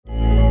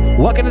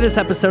Welcome to this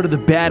episode of the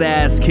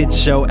Badass Kids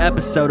Show,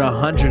 episode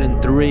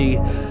 103.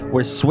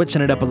 We're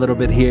switching it up a little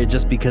bit here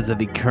just because of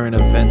the current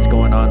events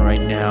going on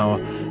right now.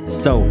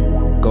 So,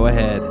 go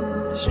ahead,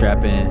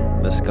 strap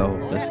in, let's go,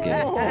 let's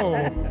get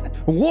it.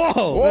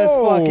 Whoa! Let's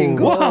fucking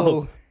go.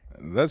 Whoa.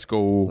 Let's go.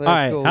 All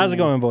right, how's it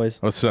going, boys?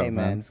 What's up, Hey,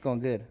 man, it's going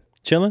good.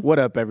 Chilling? What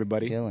up,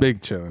 everybody? Chilling.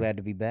 Big chillin'. Glad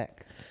to be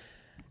back.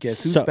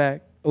 Guess who's So-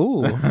 back?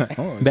 Ooh,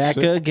 back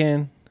shit.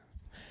 again.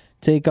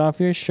 Take off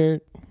your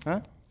shirt.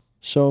 Huh?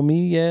 Show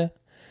me, yeah.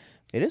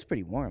 It is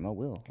pretty warm. I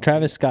will.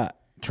 Travis Scott.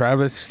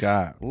 Travis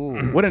Scott.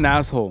 Ooh, What an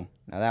asshole.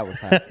 now that was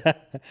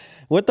hot.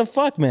 What the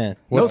fuck, man?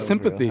 No was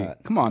sympathy. real hot.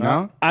 Come on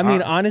now. I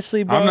mean,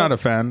 honestly, bro. I'm not a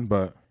fan,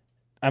 but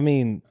I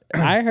mean,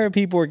 I heard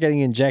people were getting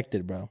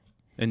injected, bro.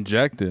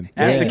 injected.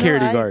 And Yeah.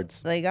 security I-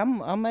 guards. Like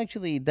I'm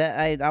actually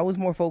that I was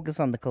more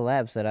focused on the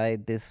collapse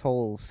that this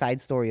whole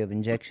side story of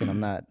injection.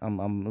 I'm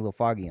a little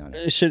foggy on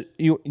it.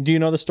 Do you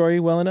know the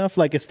story well enough?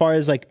 Like as far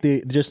as like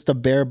the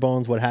bare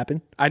bones what happened?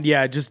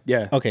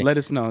 Okay. Let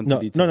us know into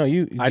details.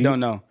 No, I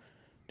don't know.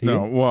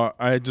 No, well,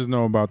 I just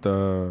know about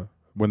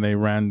when they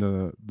ran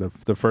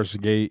the first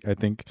gate, I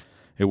think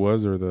it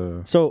was, or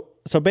the So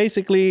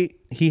basically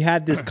he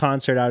had this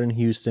concert out in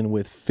Houston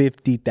with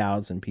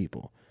 50,000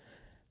 people.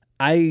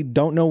 I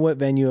don't know what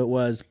venue it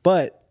was,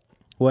 but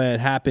what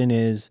happened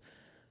is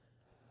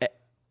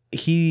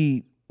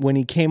when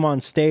he came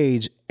on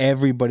stage,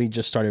 everybody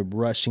just started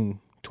rushing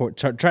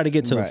try to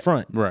get to the Right.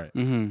 front. right,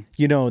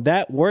 You know,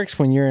 that works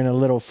when you're in a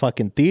little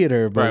fucking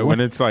theater, but right. When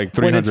it's like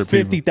when 300 it's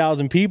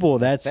 50,000 people,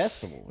 that's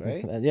Festival,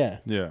 right? Yeah,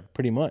 Yeah,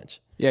 pretty much.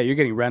 Yeah, you're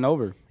getting ran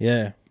over.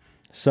 Yeah.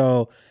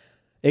 So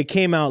it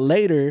came out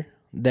later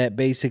that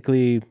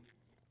basically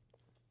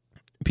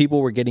people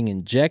were getting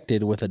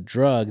injected with a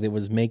drug that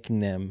was making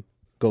them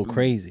go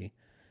crazy.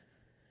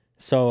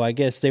 So I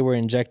guess they were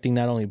injecting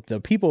not only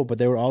the people, but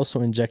they were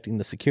also injecting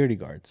the security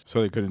guards.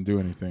 so they couldn't do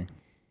anything.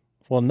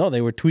 Well, no,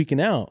 they were tweaking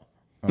out.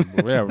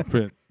 Yeah,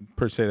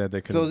 per se that they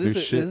So couldn't do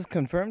is shit. this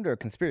confirmed or a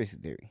conspiracy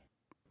theory?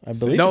 I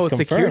believe No, it's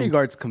security confirmed.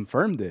 guards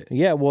confirmed it.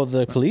 Yeah, well,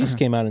 the police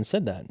came out and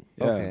said that.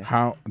 Yeah. Okay.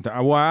 How?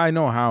 Well, I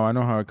know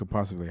how it could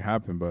possibly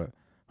happen, but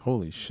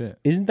holy shit!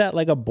 Isn't that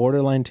like a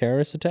borderline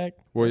terrorist attack?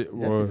 Well,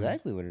 That's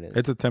exactly what it is.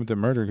 it's attempted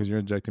murder because you're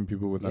injecting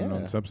people with Yeah.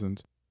 unknown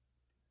substance.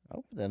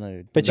 Oh, then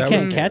I- But you That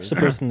can't was- catch the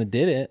person that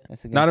did it.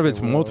 That's against Not if the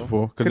it's law.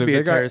 multiple, because Could if be they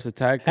a got terrorist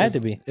attack. Had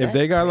to be. if they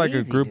That's got like a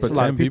crazy, group dude. of It's a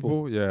lot 10 of people.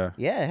 people, yeah.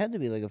 Yeah, it had to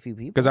be like a few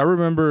people. Because I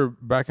remember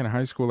back in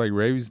high school, like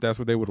rabies, that's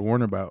what they would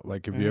warn about.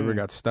 Like if you ever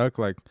got stuck,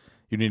 like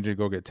you needed to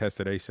go get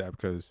tested ASAP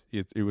because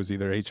it was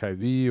either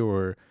HIV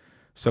or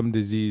some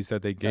disease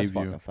that they That's gave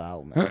fucking you,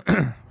 foul,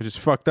 man. which is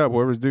fucked up.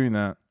 Whoever's doing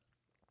that,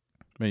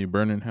 man, you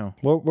burn in hell.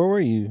 Where were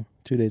you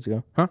 2 days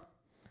ago? Huh?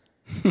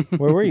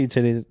 Where were you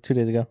 2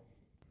 days ago?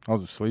 I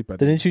was asleep. I think.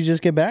 Didn't you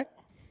just get back?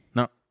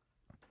 No,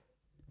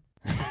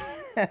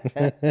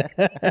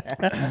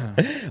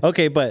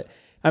 Okay, but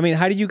I mean,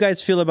 how do you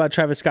guys feel about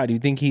Travis Scott? Do you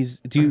think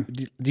do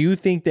you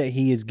think that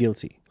he is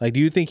guilty? Like, do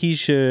you think he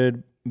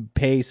should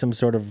pay some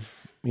sort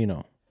of,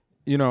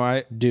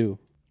 I due?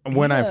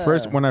 when I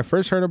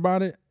first heard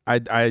about it,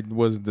 I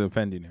was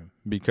defending him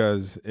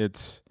because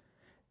it's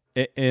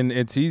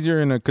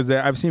easier because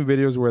I've seen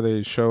videos where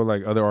they show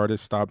like other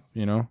artists stop,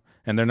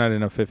 and they're not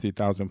in a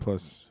 50,000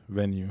 plus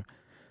venue,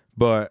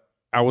 but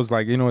I was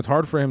like, it's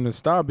hard for him to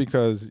stop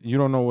because you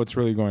don't know what's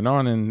really going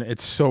on and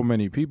it's so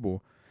many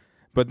people.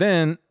 But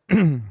then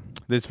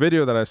this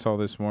video that I saw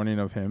this morning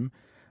of him,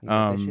 You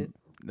got that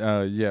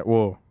shit? yeah,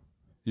 well,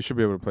 you should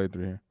be able to play it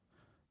through here.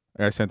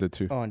 I sent it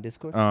too. Oh, on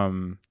Discord?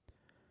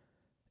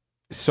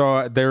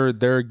 So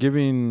they're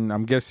giving,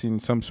 I'm guessing,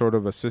 some sort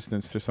of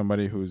assistance to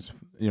somebody who's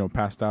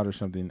passed out or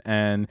something,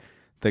 and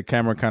the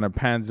camera kind of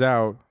pans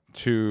out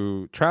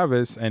to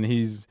Travis, and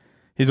he's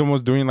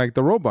almost doing like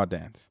the robot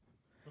dance.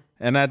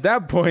 And at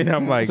that point,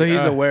 I'm like, So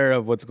he's aware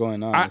of what's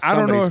going on. I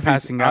don't know if he's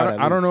passing out.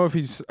 I don't know if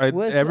he's.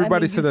 Well,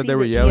 Everybody you said that see they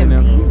were the yelling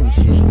at him.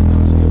 EMTs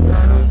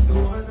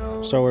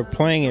and shit. So we're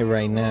playing it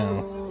right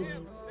now.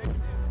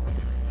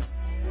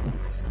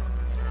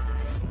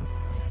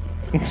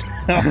 Oh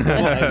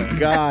my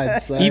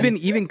God, son.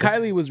 Even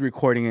Kylie was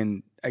recording,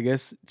 and I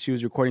guess she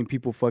was recording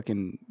people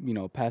fucking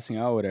passing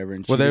out or whatever.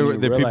 And she Well,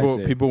 didn't even realize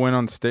it. people went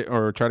on stage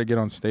or try to get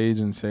on stage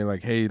and say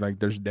like, hey, like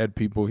there's dead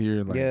people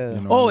here. Like, Yeah.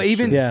 Oh, and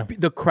even shit. Yeah.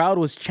 the crowd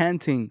was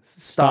chanting,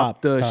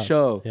 "Stop the Stop.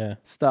 show!" Yeah.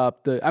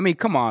 Stop the. I mean,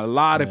 come on, a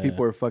lot of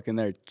people were fucking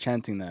there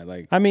chanting that.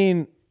 Like, I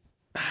mean,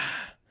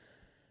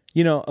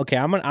 okay,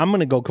 I'm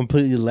gonna go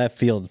completely left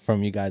field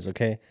from you guys.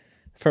 Okay,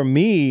 for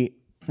me,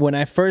 when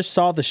I first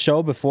saw the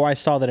show, before I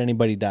saw that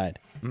anybody died,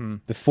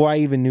 before I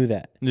even knew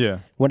that, Yeah.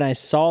 when I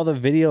saw the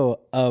video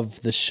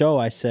of the show,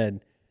 I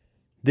said,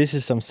 "This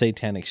is some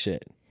satanic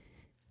shit."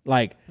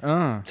 Like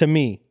to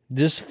me,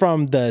 just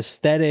from the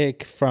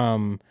aesthetic,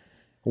 from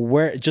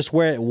where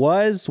it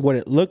was, what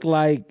it looked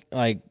like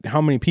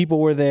how many people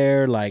were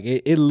there, like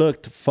it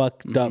looked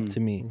fucked up to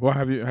me. Well,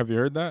 have you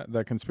heard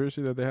that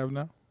conspiracy that they have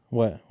now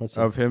What's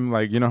that? of him?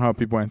 Like, how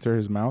people enter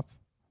his mouth?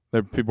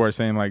 That people are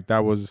saying like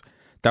that was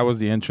that was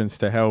the entrance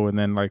to hell. And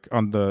then like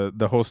on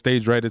the whole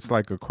stage, right, it's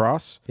like a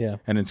cross. Yeah.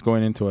 And it's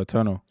going into a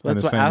tunnel. Well,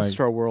 that's what saying,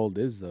 Astro World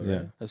is, though. Yeah.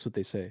 Right? That's what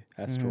they say.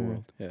 Astro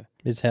World. Yeah.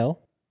 Is hell?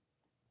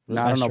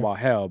 Now, I don't know Astro- about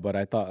hell, but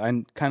I thought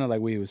I'm kind of like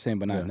what he was saying,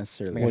 but not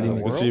necessarily. What do you hell.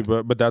 mean? But see,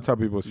 but that's how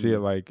people see it.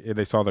 Mm. Like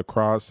they saw the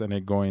cross and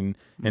it going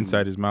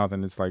inside his mouth,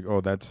 and it's like,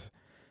 oh, that's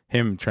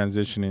him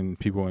transitioning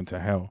people into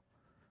hell,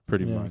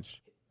 pretty Yeah.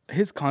 much.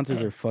 His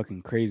concerts are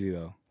fucking crazy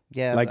though.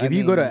 Yeah, Like I if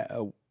you go mean, to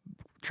a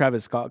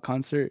Travis Scott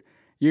concert,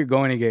 you're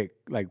going to get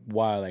like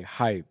wild, like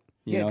hype.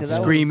 You Yeah, know, 'cause I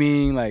was-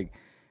 screaming, like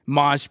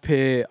mosh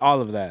pit,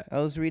 all of that. I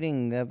was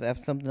reading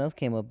after something else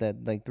came up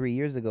that like 3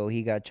 years ago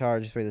he got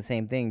charged for the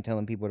same thing,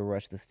 telling people to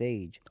rush the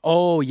stage.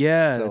 Oh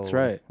yeah, that's So,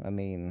 right. I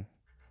mean,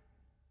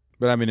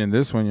 But I mean, in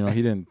this one,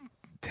 he didn't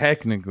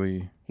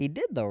technically. he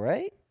did though,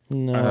 right?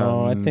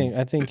 No,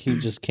 I think he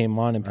just came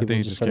on and I people think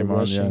he just just started came on,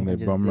 rushing. yeah, and they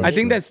Just bum did. rushed I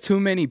think him. that's too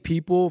many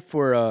people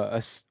for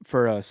a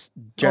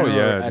general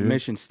yeah, dude.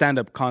 admission stand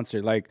up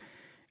concert. Like,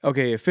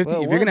 okay, if 50,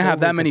 Well, it if you're gonna was have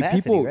that over many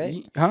capacity, people,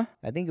 right? huh?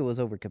 I think it was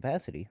over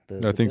capacity.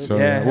 I think so.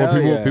 Yeah, Well,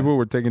 hell yeah. people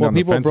were taking Well, down the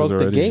people fences broke the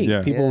already. gate.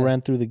 Yeah. People Yeah.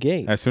 ran through the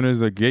gate. As soon as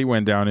the gate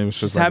went down, it was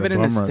just Just like have a it in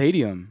a bum rush.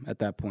 stadium at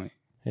that point.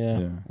 Yeah.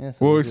 Yeah. Yeah,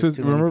 so Well, it it's was just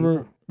too many remember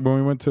people. when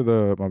we went to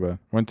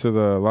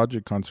the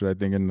Logic concert. I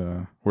think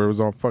where it was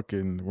all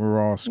fucking, we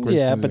were all squished.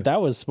 Yeah, in but there.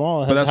 that was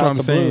small. But that's what I'm House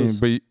of saying.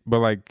 Blues. But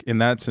like in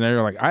that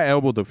scenario, like I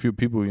elbowed a few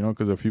people,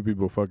 because a few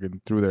people fucking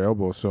threw their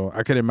elbows. So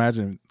I could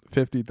imagine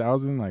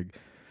 50,000. Like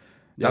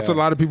that's a Yeah.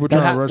 lot of people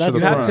trying to rush to that's the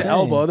You have front. to saying.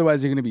 elbow,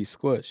 otherwise you're gonna be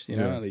squished. You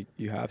know, Yeah. like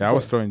you have Yeah, to. I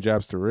was throwing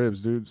jabs to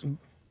ribs, dudes.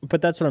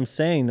 But that's what I'm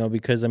saying though,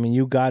 because I mean,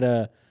 you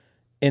gotta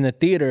in a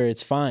theater,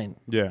 it's fine.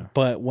 Yeah,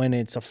 But when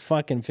it's a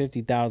fucking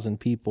 50,000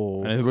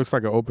 people, and it looks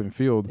like an open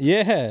field.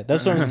 yeah,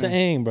 that's what I'm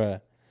saying, bro.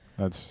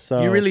 That's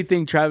So You really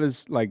think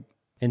Travis like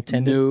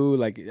intended? knew?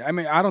 Like, I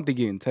mean, I don't think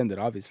he intended,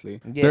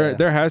 obviously, Yeah.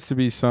 there has to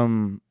be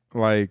some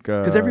like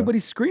because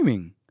everybody's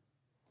screaming.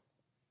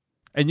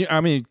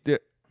 and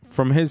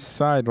from his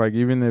side, like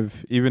even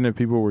if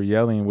people were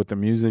yelling with the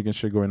music and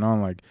shit going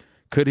on, like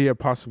could he have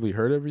possibly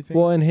heard everything?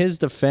 Well, in his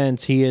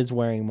defense, he is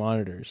wearing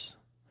monitors.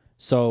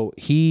 So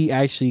he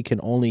actually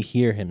can only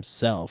hear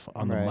himself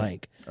on the Right.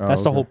 mic.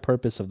 That's the okay. whole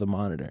purpose of the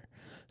monitor.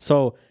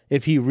 So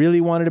if he really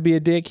wanted to be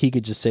a dick, he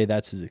could just say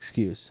that's his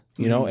excuse,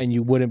 and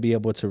you wouldn't be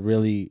able to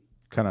really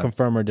kind of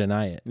confirm or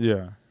deny it,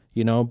 yeah.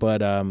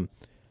 But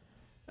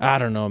I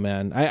don't know,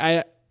 man.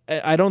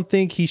 I don't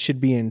think he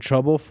should be in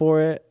trouble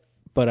for it,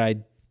 but I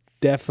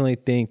definitely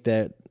think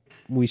that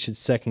we should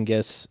second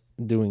guess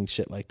doing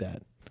shit like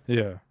that.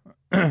 Yeah,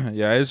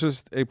 yeah. It's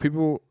just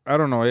people. I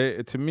don't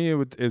know. To me,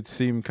 it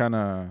seemed kind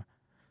of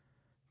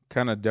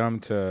dumb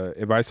to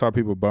if I saw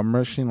people bum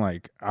rushing.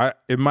 Like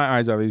in my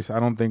eyes at least, I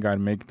don't think I'd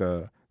make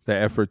the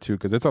effort to,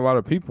 because it's a lot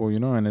of people,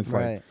 and it's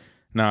Right. like,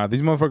 nah,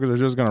 these motherfuckers are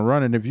just gonna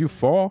run, and if you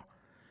fall,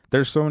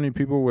 there's so many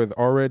people with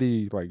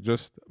already like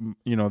just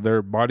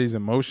their bodies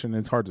in motion.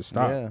 It's hard to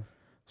stop. Yeah.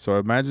 So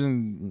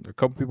imagine a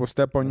couple people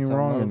step on you Some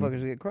wrong. and-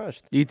 motherfuckers get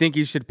crushed. Do you think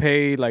he should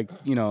pay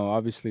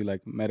obviously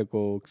like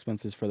medical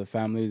expenses for the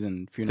families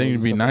and I funerals? think it'd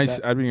and be stuff like nice.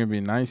 that? I think it'd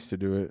be nice to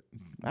do it.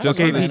 Just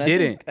Okay, if he I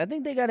didn't. think, I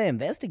think they gotta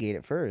investigate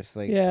it first.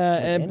 Like, Yeah,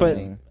 like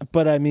anything.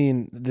 but I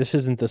mean, this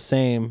isn't the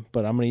same.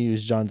 But I'm gonna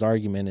use John's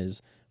argument: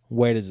 is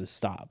where does it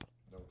stop?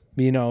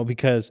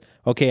 Because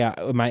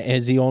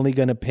is he only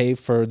gonna pay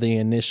for the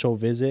initial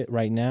visit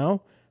right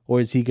now, or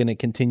is he gonna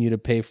continue to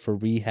pay for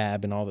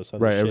rehab and all this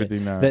other Right, shit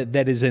everything now.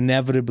 that is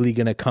inevitably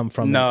gonna come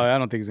from No, it? I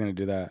don't think he's gonna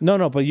do that.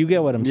 No, but you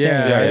get what I'm saying.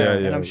 Yeah, right?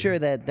 yeah. And I'm sure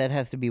that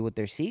has to be what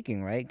they're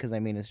seeking, right? Because I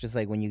mean, it's just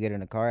like when you get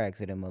in a car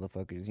accident,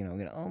 motherfuckers,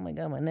 oh my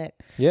god, my neck.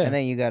 Yeah. And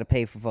then you got to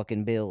pay for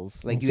fucking bills.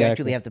 Like you Exactly.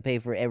 actually have to pay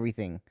for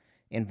everything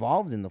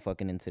involved in the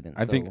fucking incident.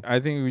 I think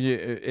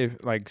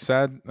if like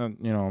sad,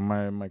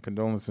 my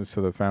condolences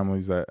to the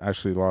families that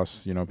actually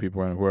lost,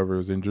 people and whoever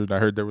was injured. I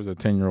heard there was a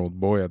 10-year-old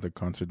boy at the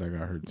concert that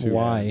got hurt too.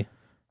 Why?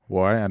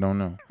 Why? I don't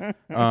know.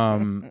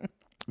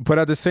 But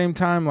at the same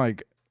time,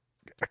 like,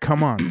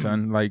 come on,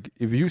 son. Like,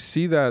 if you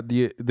see that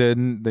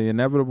the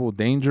inevitable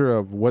danger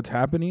of what's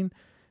happening,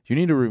 you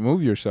need to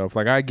remove yourself.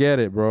 Like, I get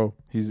it, bro.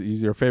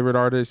 He's your favorite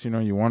artist.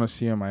 You want to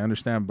see him. I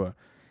understand, but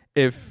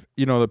if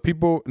the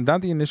people,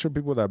 not the initial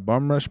people that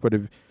bum rush, but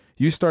if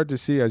you start to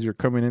see as you're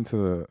coming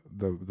into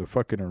the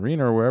fucking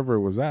arena or wherever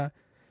it was at,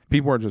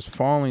 people are just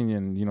falling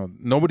and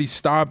nobody's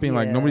stopping.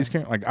 Like Yeah. nobody's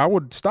caring. Like I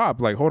would stop.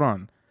 Like hold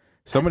on,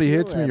 somebody I feel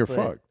hits me, that, you're but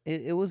fucked.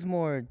 It was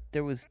more,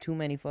 there was too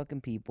many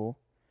fucking people.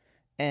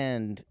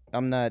 And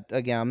I'm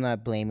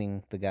not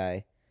blaming the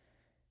guy.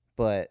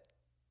 But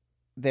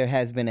there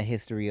has been a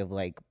history of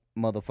like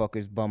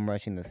motherfuckers bum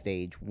rushing the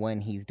stage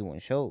when he's doing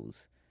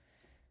shows.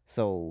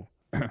 So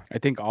I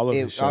think all of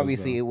his shows,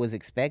 obviously though. it was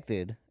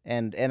expected.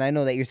 And I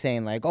know that you're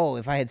saying like, oh,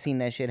 if I had seen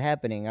that shit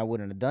happening, I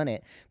wouldn't have done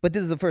it. But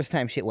this is the first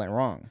time shit went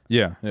wrong.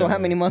 Yeah. So how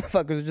many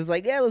motherfuckers are just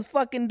like, yeah, let's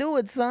fucking do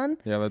it, son?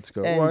 Yeah, let's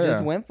go. And Well, just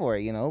yeah. went for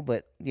it,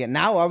 But yeah,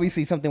 now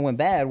obviously something went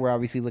bad. We're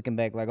obviously looking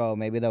back like, oh,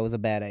 maybe that was a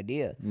bad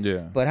idea. Yeah.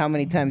 But how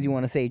many times you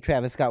want to say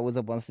Travis Scott was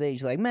up on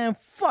stage like, man,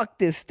 fuck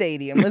this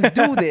stadium, let's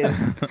do this?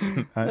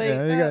 Like,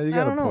 yeah, you got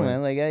I a don't know, point.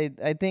 man. Like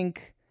I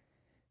think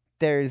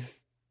there's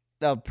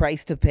a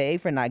price to pay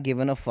for not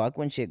giving a fuck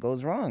when shit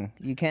goes wrong.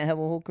 You can't have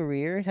a whole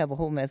career, have a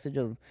whole message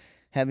of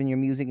having your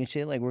music and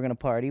shit, like we're gonna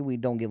party, we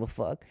don't give a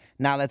fuck.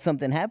 Now that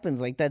something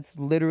happens, like that's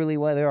literally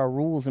why there are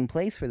rules in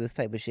place for this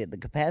type of shit, the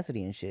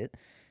capacity and shit.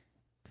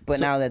 But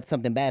now that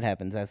something bad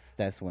happens,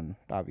 that's when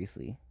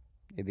obviously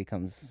it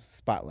becomes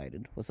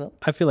spotlighted. What's up?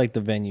 I feel like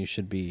the venue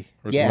should be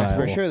Yeah,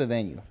 responsible for sure the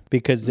venue.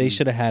 because they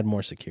should have had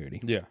more security.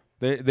 Yeah,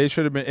 they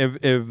should have been.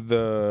 If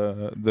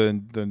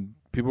the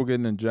people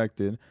getting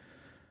injected,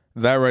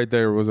 that right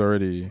there was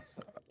already.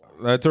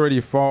 That's already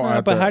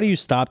fault. But how do you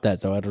stop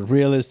that though?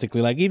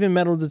 Realistically, like even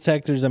metal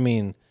detectors. I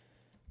mean,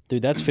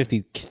 dude, that's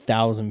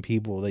 50,000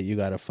 people that you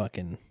gotta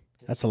fucking.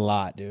 That's a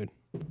lot, dude.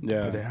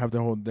 Yeah. But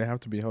they have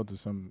to be held to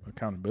some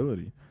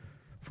accountability.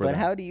 For But that.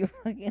 how do you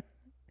fucking?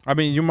 I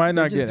mean, you might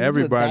not Just get dudes with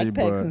everybody,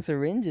 backpacks but and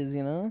syringes,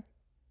 you know.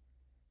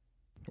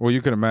 well,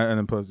 you could imagine.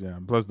 And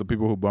plus the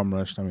people who bum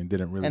rushed. I mean,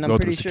 didn't really And go I'm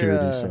through pretty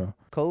security. sure So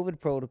COVID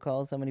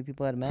protocols, how many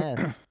people had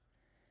masks?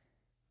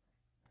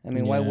 I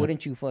mean, why Yeah.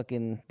 wouldn't you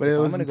fucking? But if it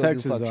I'm was gonna in go do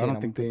Texas. fuck Though. shit, I I'm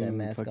don't think gonna they put that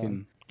even mask fucking.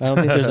 on. I don't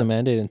think there's a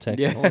mandate in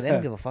Texas. Yeah. Oh, they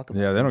don't give a fuck about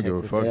Yeah, they don't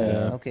Texas. give a fuck, Yeah.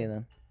 yeah. Okay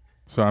then.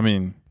 I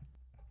mean,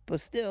 But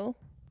still,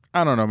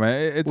 I don't know,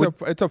 man.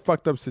 It's a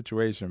fucked up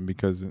situation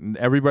because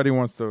everybody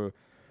wants to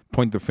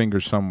point the finger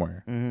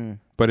somewhere,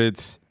 but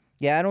it's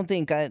yeah, I don't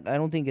think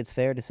it's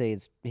fair to say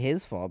it's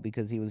his fault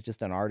because he was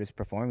just an artist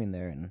performing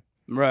there, and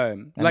Right.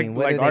 I mean,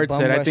 whether they Art bum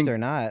said, I rushed think or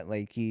not,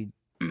 like he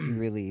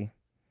really,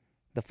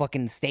 the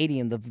fucking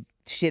stadium, the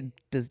shit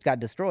just got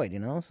destroyed, you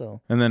know.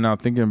 So and then now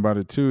thinking about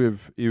it too,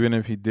 even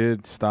if he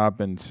did stop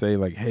and say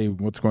like, "Hey,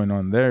 what's going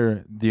on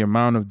there?" The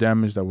amount of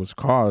damage that was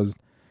caused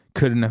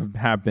couldn't have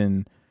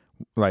happened.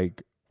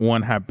 Like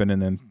one happened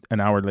and then an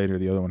hour later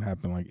the other one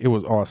happened. Like it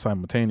was all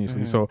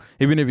simultaneously. So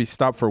even if he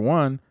stopped for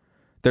one,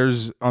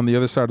 there's on the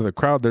other side of the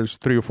crowd, there's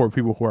 3 or 4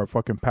 people who are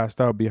fucking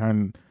passed out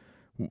behind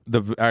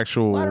the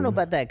actual. well, I don't know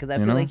about that because I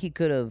you feel know? like he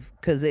could have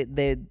because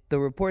the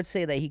reports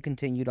say that he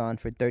continued on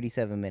for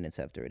 37 minutes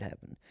after it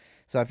happened.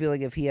 So I feel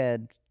like if he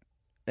had,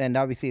 and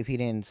obviously if he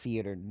didn't see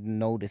it or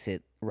notice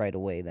it right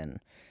away,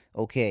 then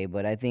okay.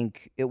 But I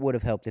think it would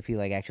have helped if he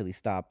like actually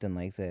stopped and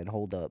like said,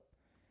 "Hold up,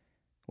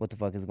 what the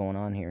fuck is going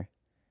on here?"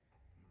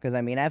 Because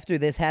I mean, after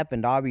this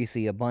happened,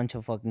 obviously a bunch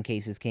of fucking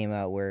cases came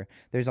out where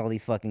there's all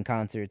these fucking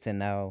concerts, and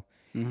now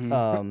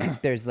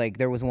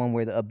there was one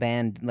where a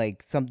band,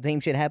 like same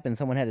shit happened.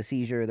 Someone had a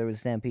seizure, there was a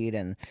stampede,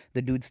 and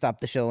the dude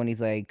stopped the show, and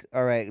he's like,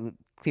 "All right,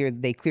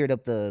 they cleared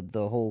up the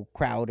whole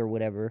crowd or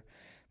whatever."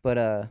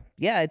 But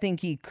yeah, I think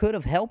he could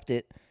have helped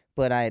it,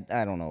 but I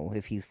don't know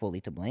if he's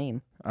fully to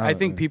blame. I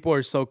think people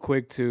are so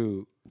quick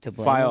to blame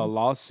file a him?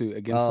 lawsuit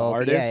against the Oh, okay,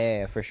 artist.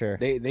 yeah, for sure.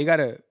 They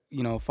gotta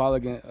file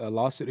a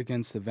lawsuit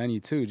against the venue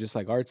too, just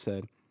like Art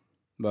said.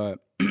 But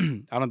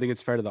I don't think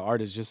it's fair to the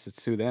artist just to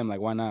sue them.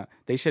 Like, why not?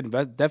 They should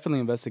definitely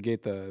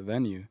investigate the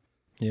venue.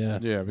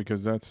 Yeah,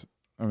 because that's.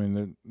 I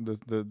mean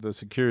the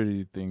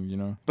security thing, you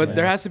know. But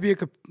there has to be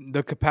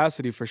the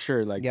capacity for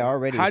sure. Like, Yeah,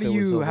 already, how if do it was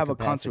you over have a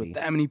concert with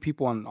capacity. that many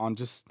people on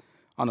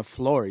a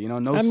floor? You know,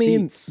 no I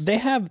mean, seats. they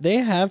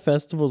have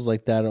festivals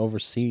like that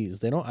overseas.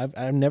 They don't.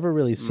 I've never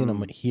really seen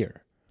them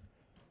here,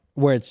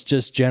 where it's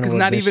just general. Because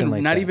not admission even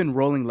like not that. even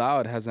Rolling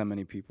Loud has that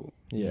many people.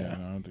 Yeah, I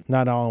don't think.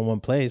 not all in one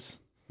place.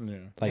 Yeah.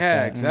 Like yeah,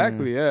 that.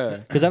 exactly. Yeah.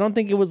 Because I don't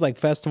think it was like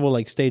festival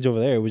like stage over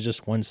there. It was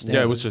just one stage.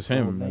 Yeah, it was just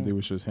him. thing. It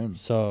was just him.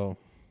 So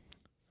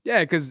Yeah,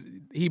 because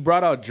he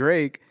brought out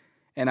Drake,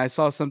 and I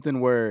saw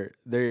something where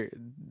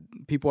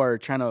people are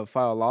trying to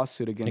file a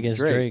lawsuit against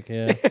Drake.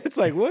 Yeah. It's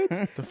like, what?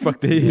 The fuck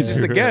did he He's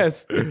just a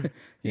guest. You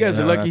guys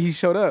are no, lucky he that's-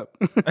 showed up.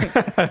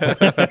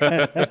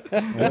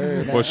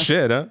 Well,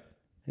 shit, huh?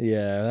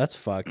 Yeah, that's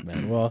fucked,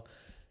 man. Well,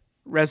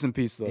 Rest in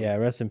peace, though. yeah,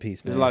 rest in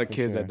peace, man. There's a lot of for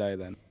kids sure. that died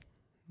then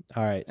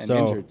All right, and so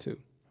injured too.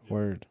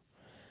 word.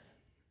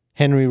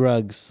 Henry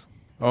Ruggs.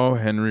 Oh,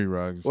 Henry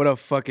Ruggs. What a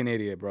fucking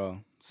idiot, bro.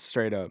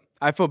 Straight up.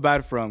 I feel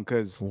bad for him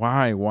because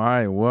Why?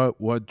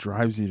 What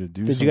drives you to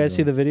do? Did you guys see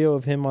something? the video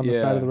of him on the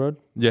side Yeah. of the road?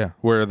 Yeah,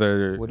 where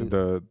the What do-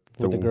 the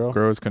With the girl?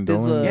 girl is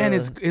condoling. yeah, and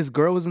his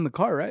girl was in the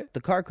car, right?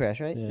 The car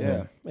crash, right?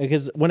 Yeah.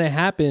 Because when it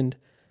happened,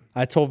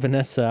 I told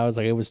Vanessa, I was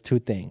like, it was 2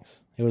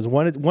 things. It was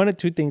one of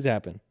 2 things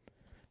happened.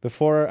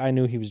 Before I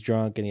knew he was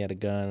drunk and he had a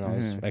gun and all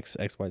this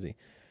XYZ.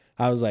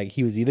 I was like,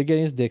 he was either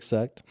getting his dick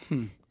sucked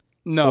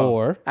No.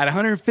 Or- at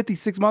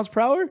 156 miles per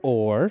hour?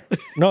 or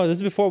no, this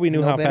is before we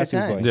knew No how better fast he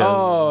was time. going. Yeah.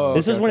 Oh.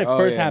 This was okay, when it okay.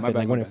 first Oh, yeah, my happened. bad,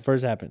 Like my when it bad.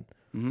 first happened.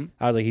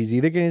 I was like, he's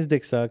either getting his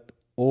dick sucked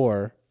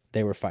or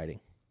they were fighting.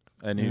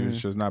 And he was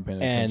just not paying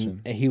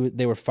attention. And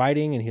they were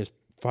fighting, and he was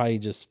probably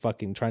just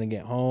fucking trying to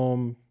get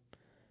home.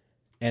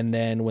 And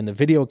then when the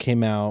video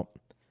came out,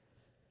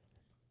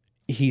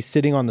 he's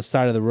sitting on the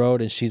side of the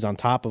road, and she's on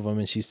top of him,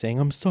 and she's saying,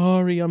 I'm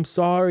sorry,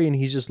 and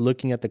he's just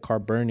looking at the car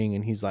burning,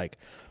 and he's like,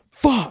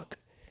 fuck.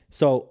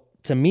 So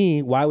to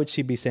me, why would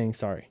she be saying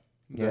sorry?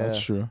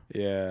 That's true.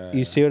 Yeah.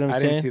 You see what I'm I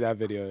saying? didn't see that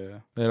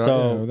video, yeah.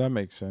 So- that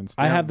makes sense.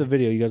 I have the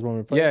video. You guys want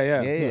me to play?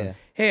 Yeah, it? yeah. Yeah.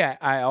 Hey,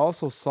 I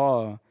also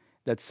saw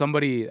that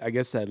somebody, I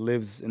guess, that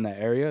lives in that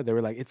area, they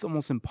were like, it's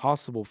almost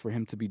impossible for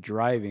him to be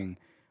driving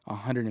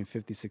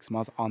 156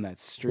 miles on that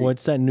street.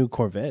 What's that new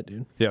Corvette,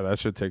 dude? Yeah, that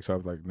shit takes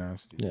off like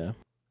nasty. Yeah.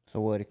 So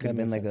what? It could have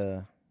That been makes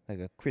like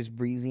a Chris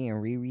Breezy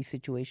and Riri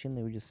situation.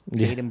 They were just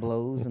Yeah. trading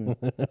blows and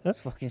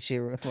fucking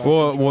shit.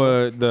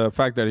 Well, the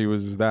fact that he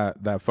was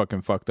that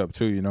fucking fucked up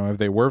too. You know, if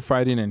they were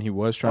fighting and he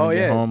was trying to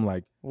get home,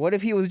 like, What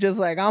if he was just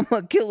like, I'm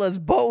gonna kill us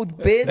both,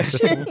 bitch?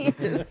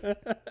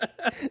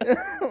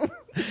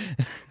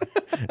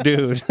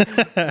 Dude.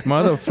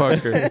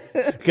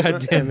 motherfucker.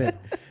 God damn it.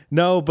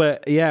 No,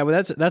 but yeah,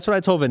 but that's what I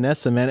told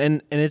Vanessa, man.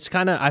 And it's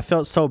kind of, I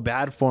felt so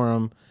bad for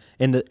him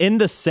in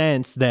the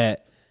sense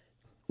that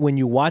when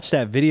you watch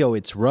that video,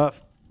 it's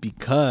rough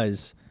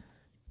because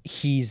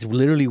he's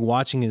literally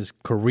watching his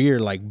career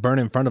like burn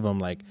in front of him,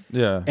 like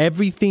Yeah.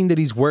 everything that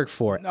he's worked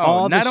for.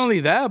 No, not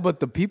only that, but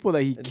the people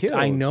that he killed.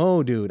 I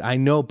know, dude. I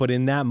know, but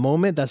in that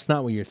moment, that's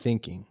not what you're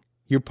thinking.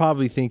 You're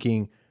probably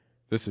thinking,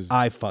 This is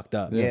I fucked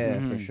up.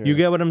 Yeah, for sure. You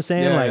get what I'm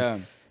saying? Yeah, like, yeah.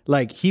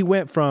 like he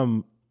went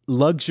from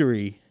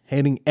luxury,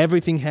 having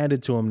everything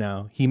handed to him.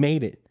 Now he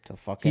made it. To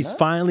fucking He's up.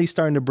 finally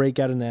starting to break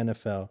out in the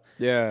NFL.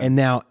 Yeah. And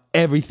now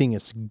everything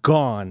is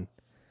gone.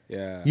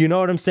 Yeah. You know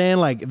what I'm saying?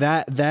 Like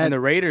that. And the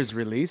Raiders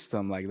released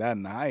him like that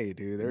night,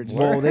 dude. They were just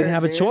Well, they didn't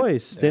have a Dude.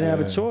 choice. They didn't have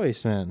a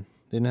choice, man.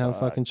 They didn't have a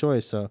fucking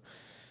choice. So,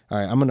 all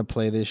right, I'm gonna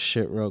play this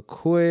shit real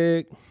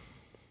quick.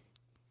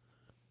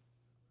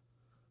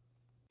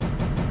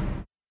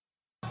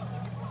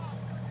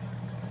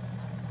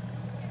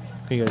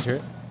 Can you guys hear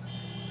it?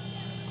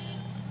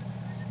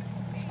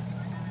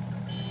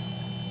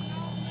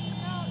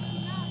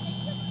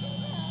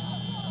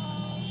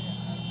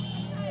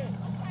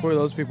 Who are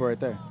those people right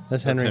there?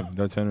 That's Henry. That's him.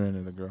 That's Henry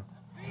and the girl.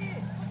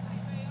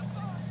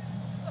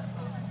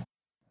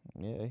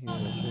 Yeah, he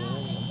was shit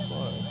already. I'm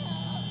sorry.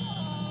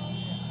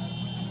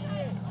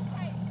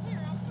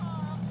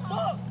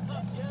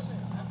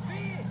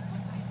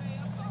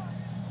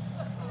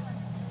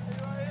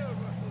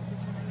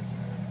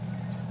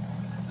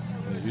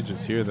 You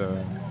just hear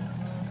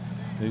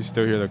you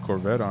still hear the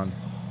Corvette on.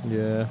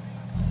 Yeah.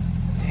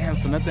 Damn,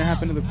 so nothing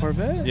happened to the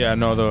Corvette? Yeah,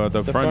 no,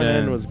 the front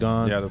end was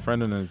gone. Yeah, the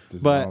front end is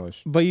But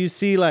demolished. you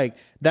see, like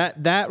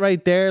that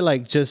right there,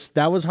 like just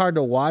that was hard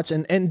to watch.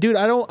 And dude,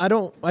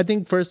 I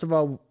think first of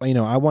all, you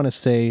know, I want to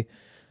say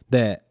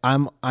that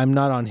I'm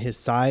not on his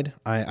side.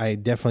 I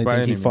definitely By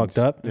think he any fucked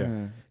means. up.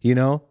 Yeah. You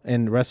know,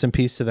 and rest in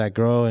peace to that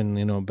girl, and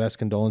you know, best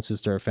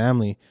condolences to her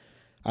family.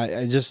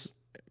 I just,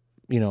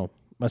 you know,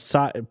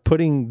 aside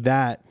putting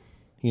that,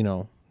 you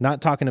know,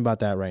 not talking about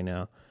that right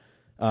now.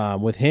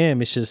 With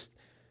him, it's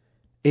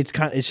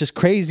just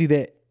crazy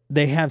that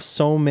they have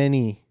so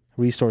many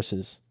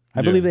resources.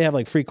 I believe they have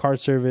like free car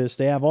service.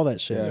 They have all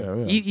that shit.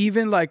 Yeah.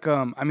 Even like,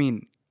 I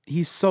mean,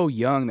 he's so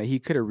young that he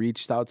could have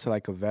reached out to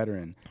like a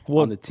veteran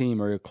on the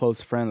team or a close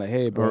friend. Like,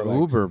 hey, bro. Or like,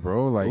 Uber,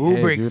 bro. Like, Uber,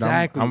 hey, dude,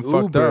 exactly. I'm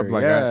fucked up. Uber,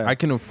 Like, yeah. I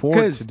can afford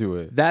 'Cause to do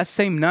it. That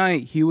same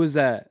night, he was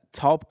at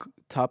Top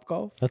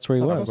Golf. That's where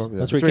he was. Golf, yeah.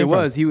 That's That's where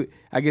where he he came was.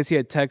 I guess he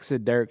had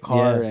texted Derek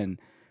Carr Yeah. and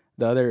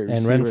the other And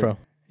receiver. Renfro.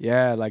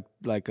 Yeah,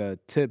 like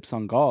tips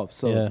on golf.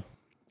 So Yeah.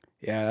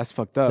 yeah, that's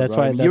fucked up. That's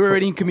bro. why- I mean, that's you were what-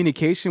 already in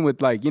communication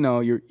with like, you know,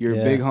 your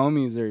Yeah. big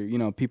homies or, you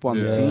know, people on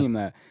the Yeah. team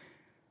that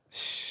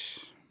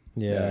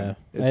Yeah.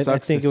 It I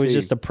sucks think to it was see.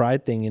 just a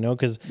pride thing, you know,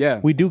 because Yeah.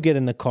 we do get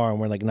in the car and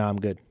we're like, nah, I'm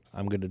good.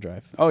 I'm good to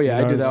drive. Oh yeah,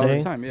 You know I do what that I'm all the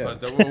saying? time. Yeah.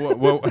 But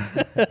what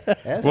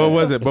That's what good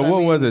was stuff. it? But I what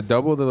mean, was it?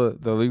 Double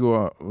the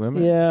legal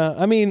limit? Yeah,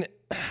 I mean,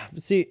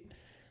 see,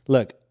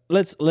 look,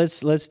 let's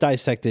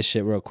dissect this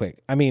shit real quick.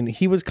 I mean,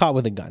 he was caught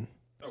with a gun.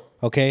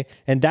 Okay?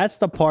 And that's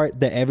the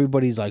part that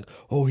everybody's like,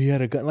 "Oh, he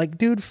had a gun." Like,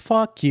 dude,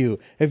 fuck you.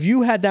 If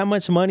you had that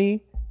much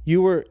money,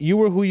 you were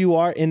who you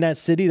are in that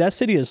city. That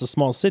city is a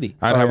small city.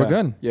 I'd have a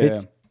gun. Yeah.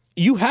 It's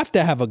you have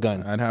to have a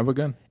gun. I'd have a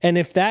gun. And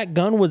if that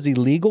gun was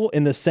illegal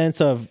in the sense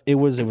of it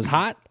was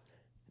hot,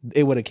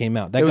 it would have came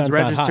out. That It was gun's not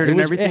hot. registered It and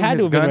was- everything, It had to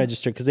his have been gun?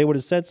 registered because they would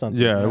have said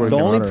something. Yeah, it would've the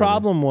came only out already.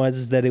 problem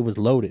was that it was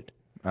loaded.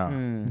 Oh.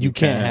 You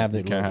can't have You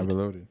it. can't have it loaded.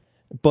 loaded.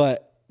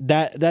 But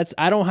that's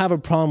I don't have a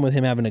problem with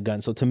him having a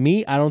gun. So to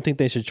me, I don't think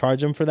they should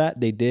charge him for that.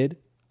 They did.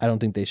 I don't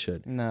think they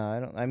should. No, I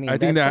don't. I mean, I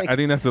think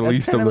that's the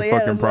least of kinda the like-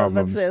 fucking that's what I was about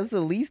to problems. say. That's the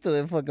least of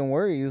the fucking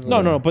worries. No,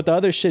 like- no, but the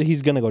other shit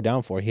he's gonna go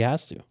down for. He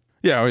has to.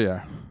 Yeah, oh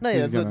yeah. No,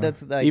 yeah, that's what,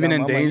 that's like, Even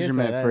I'm on your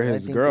endangerment side. for I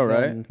his think girl, the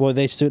right? gun- Well,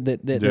 they stood.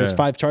 There's Yeah.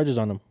 5 charges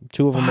on him.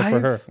 2 of them are for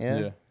her. 5?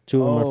 Yeah.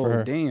 2 of them are Oh for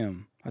her.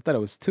 damn! I thought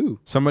it was 2.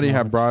 Somebody No,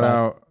 had it's brought 5.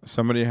 out.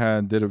 Somebody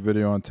did a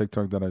video on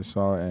TikTok that I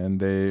saw, and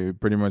they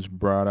pretty much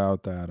brought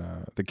out that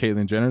the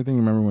Caitlyn Jenner thing.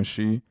 Remember when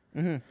she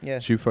Yeah.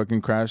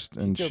 fucking crashed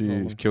and killed she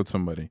someone. killed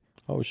somebody?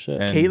 Oh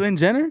shit. And Caitlyn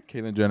Jenner?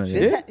 Caitlyn Jenner.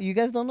 This Yeah. you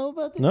guys don't know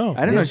about this? No.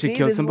 I didn't know See, she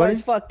killed this is why somebody.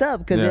 It's fucked up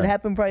because Yeah. it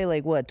happened probably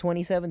like what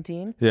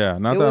 2017. Yeah,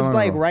 not It that was long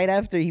like ago. right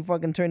after he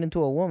fucking turned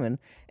into a woman,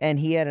 and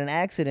he had an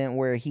accident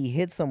where he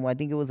hit someone. I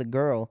think it was a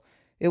girl.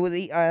 It was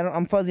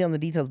I'm fuzzy on the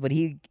details, but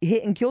he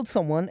hit and killed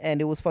someone, and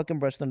it was fucking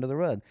brushed under the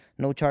rug.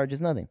 No charges,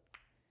 nothing.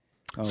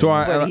 So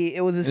But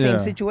it was the same yeah.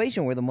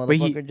 situation where the But he-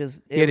 motherfucker just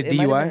He had a it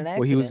might have been DUI. an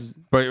Well, he was.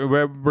 But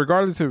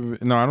regardless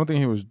of no, I don't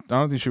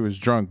think she was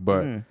drunk,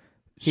 but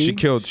she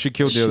killed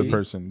the other She?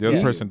 person. The other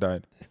Yeah. person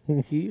died.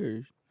 He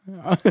or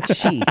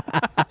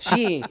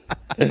She.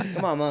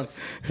 Come on, monks.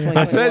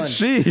 I said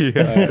she.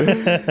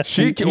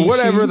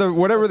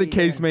 Whatever the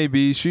case may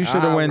be, she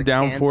should have went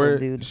down for it.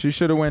 Dude. She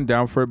should have went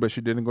down for it, but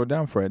she didn't go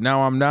down for it.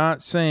 Now, I'm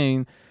not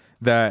saying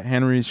that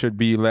Henry should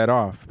be let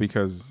off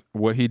because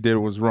what he did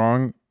was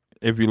wrong.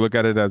 If you look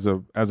at it as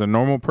a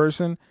normal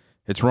person,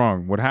 it's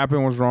wrong. What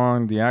happened was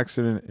wrong. The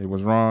accident, it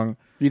was wrong.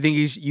 You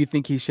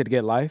think he should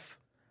get life?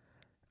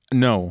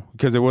 No,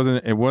 because it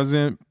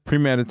wasn't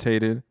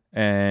premeditated,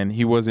 and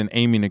he wasn't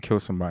aiming to kill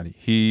somebody.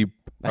 He,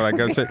 like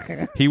I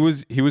said, he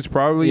was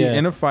probably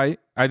in a fight.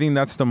 I think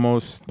that's the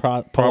most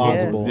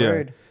plausible.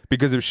 Yeah.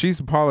 Because if she's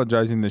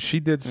apologizing that she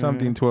did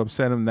something to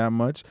upset him that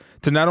much,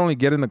 to not only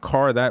get in the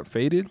car that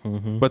faded,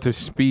 but to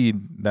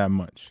speed that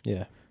much.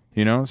 Yeah.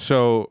 You know?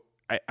 So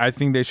I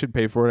think they should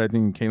pay for it. I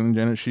think Caitlyn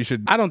Jenner, she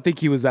should. I don't think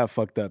he was that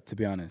fucked up, to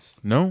be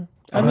honest. No?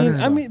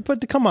 I mean,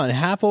 but come on,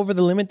 half over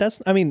the limit.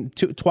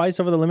 Twice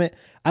over the limit.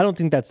 I don't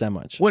think that's that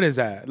much. What is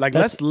that? Like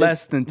that's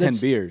less than 10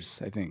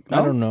 beers, I think. No?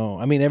 I don't know.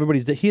 I mean,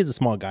 he is a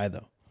small guy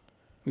though.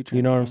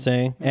 You know what I'm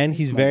saying? And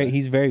he's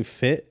very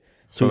fit.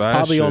 So he's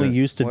probably only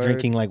used to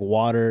drinking like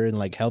water and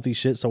like healthy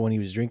shit. So when he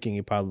was drinking,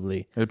 it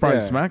probably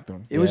smacked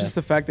him. It was just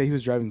the fact that he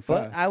was driving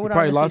fast. But I would he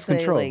probably lost say,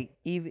 control. like,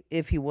 even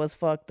if he was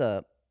fucked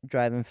up,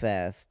 driving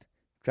fast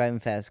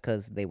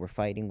because they were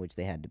fighting, which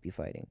they had to be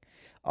fighting.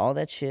 All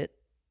that shit,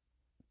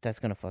 that's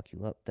gonna fuck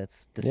you up.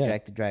 That's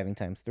distracted driving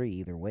times 3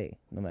 either way,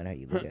 no matter how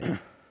you look at it.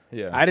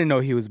 Yeah, I didn't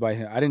know he was by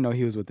him. I didn't know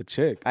he was with the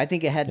chick. I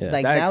think it had That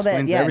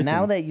explains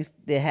everything.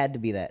 it had to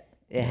be that.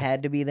 It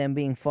had to be them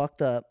being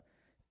fucked up.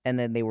 And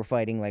then they were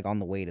fighting like on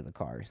the way to the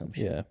car or some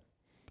shit. Yeah.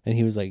 And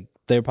he was like,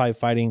 they were probably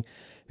fighting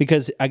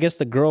because I guess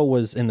the girl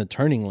was in the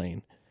turning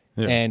lane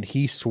and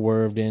he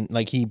swerved in.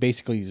 Like he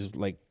basically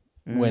like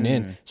went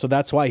in. So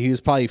that's why he was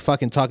probably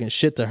fucking talking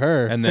shit to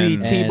her. And so then he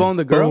T-boned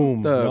the girl?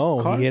 Boom.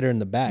 No, he hit her in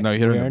the back. No, he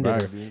hit her in the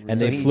back. And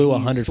they flew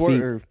 100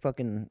 feet.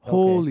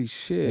 Holy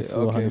shit. They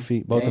flew 100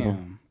 feet, both of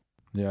them.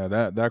 Yeah,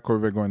 that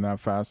Corvette going that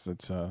fast,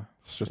 it's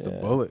just a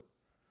bullet.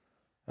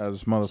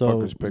 As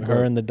motherfuckers pick her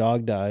up. and the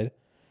dog died.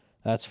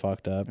 That's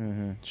fucked up.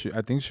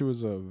 I think she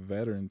was a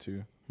veteran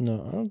too.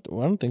 No,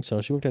 I don't think so.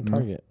 She worked at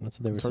Target. That's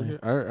what they were saying.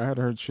 I had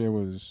heard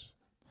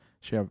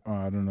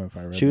I don't know if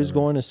I read. She was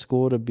going to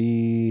school to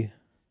be.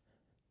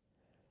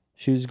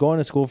 She was going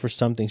to school for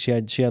something. She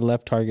had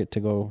left Target to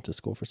go to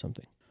school for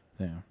something.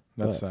 Yeah,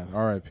 that's sad.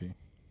 R.I.P.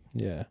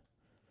 Yeah.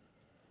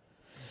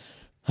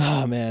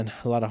 Oh man,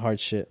 a lot of hard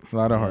shit.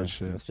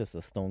 It's just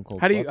a stone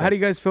cold. How do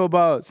you guys feel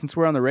about, since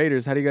we're on the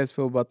Raiders? How do you guys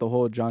feel about the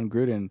whole John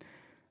Gruden?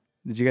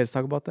 Did you guys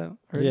talk about that?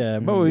 Yeah,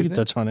 but we can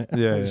touch on it.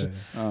 Yeah.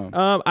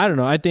 I don't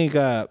know. I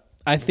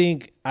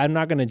think I'm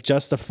not gonna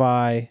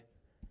justify.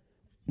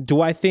 Do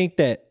I think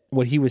that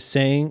what he was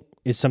saying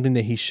is something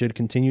that he should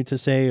continue to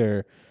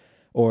say,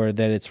 or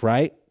that it's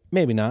right?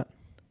 Maybe not.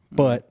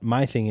 But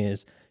my thing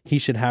is, he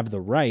should have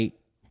the right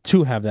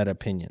to have that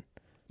opinion.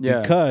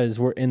 Yeah. Because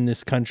we're in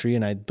this country,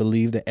 and I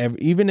believe that I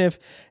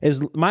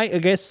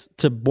guess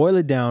to boil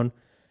it down,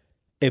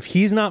 if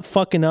he's not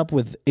fucking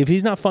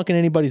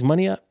anybody's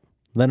money up,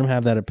 let him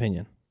have that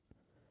opinion.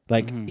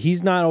 Like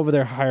he's not over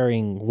there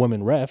hiring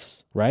women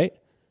refs, right?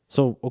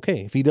 So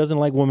okay, if he doesn't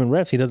like women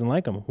refs, he doesn't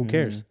like them. Who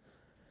cares?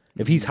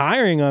 If he's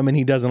hiring them and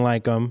he doesn't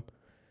like them,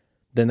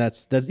 then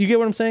that's you get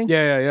what I'm saying?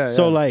 Yeah.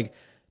 So like,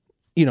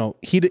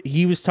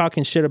 he was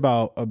talking shit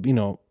about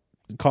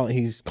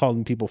he's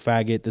calling people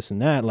faggot, this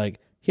and that. Like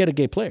he had a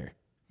gay player,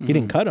 he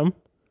didn't cut him.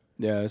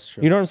 Yeah, that's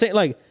true. You know what I'm saying?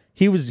 Like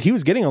he was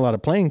getting a lot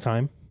of playing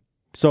time.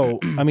 So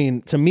I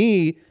mean, to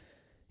me,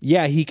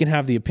 yeah, he can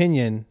have the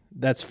opinion.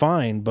 That's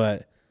fine,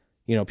 but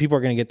people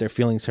are gonna get their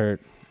feelings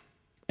hurt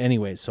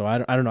anyway. So I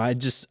don't know.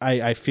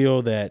 I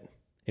feel that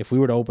if we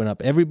were to open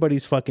up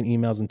everybody's fucking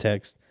emails and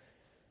texts,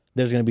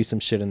 there's gonna be some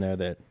shit in there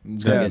that's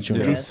gonna get you.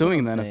 Yeah. He's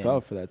suing the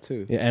NFL for that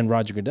too. Yeah, and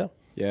Roger Goodell.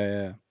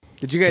 Yeah.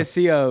 Did you guys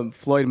see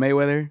Floyd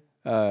Mayweather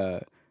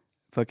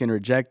fucking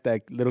reject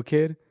that little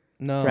kid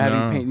for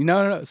having pain?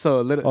 No.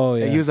 So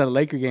he was at a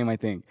Laker game, I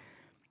think.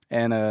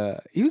 And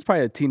he was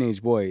probably a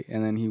teenage boy.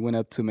 And then he went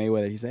up to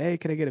Mayweather. He said, "Hey,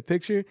 can I get a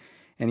picture?"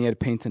 And he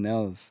had painted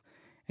nails.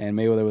 And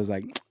Mayweather was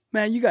like,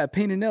 "Man, you got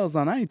painted nails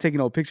on. I ain't taking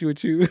no picture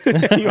with you."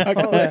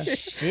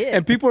 Shit.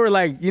 And people were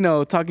like,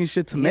 talking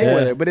shit to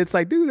Mayweather. But it's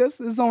like, dude, that's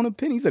his own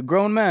opinion. He's a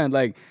grown man.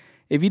 Like,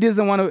 if he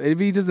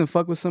doesn't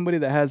fuck with somebody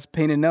that has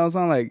painted nails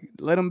on, like,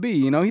 let him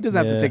be. He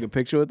doesn't have to take a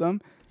picture with them.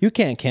 You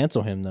can't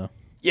cancel him though.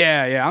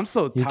 Yeah. I'm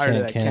so tired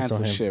of that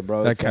cancel shit,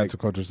 bro. That cancel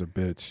culture's a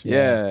bitch.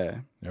 Yeah.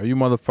 You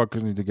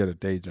motherfuckers need to get a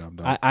day job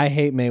done. I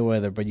hate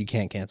Mayweather, but you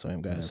can't cancel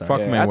him, guys.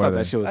 Fuck Mayweather. I thought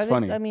that shit was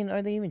funny. I mean,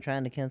 are they even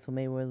trying to cancel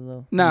Mayweather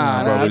though?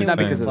 Nah, bro, not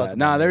because of that.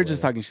 Nah, they were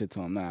just talking shit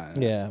to him. Nah.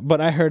 Yeah,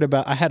 but I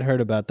had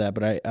heard about that,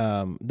 but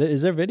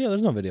is there video?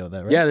 There's no video of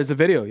that, right? Yeah, there's a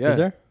video. Yeah. Is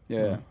there?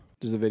 Yeah.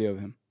 There's a video of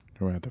him.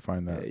 We're gonna have to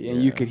find that.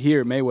 And you could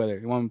hear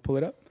Mayweather. You want me to pull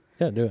it up?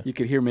 Yeah, do it. You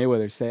could hear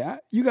Mayweather say,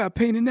 "You got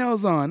painted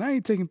nails on. I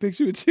ain't taking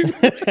picture with you."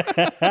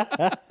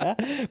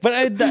 But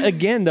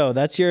again, though,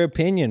 that's your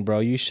opinion, bro.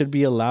 You should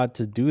be allowed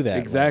to do that.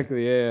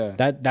 Exactly. Yeah.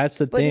 That's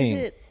the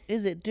thing.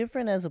 Is it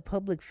different as a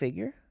public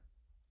figure?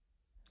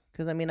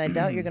 Because I mean, I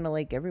doubt you're gonna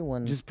like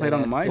everyone. Just play it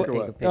on the mic or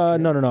what?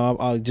 No.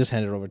 I'll just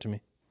hand it over to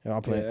me.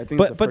 I'll play it.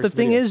 But the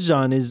thing is,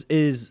 John,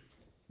 is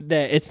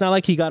that it's not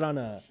like he got on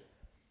a.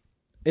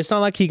 It's not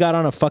like he got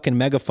on a fucking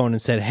megaphone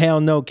and said,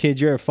 "Hell no,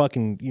 kid, you're a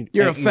fucking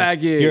you're a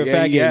faggot. You're a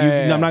faggot.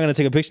 Yeah. I'm not gonna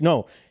take a picture."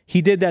 No,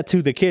 he did that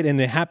to the kid, and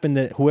it happened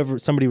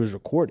that somebody was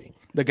recording.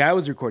 The guy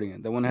was recording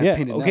it. The one that had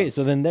painted okay, nails.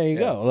 so then there you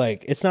go.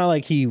 Like, it's not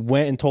like he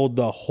went and told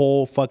the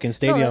whole fucking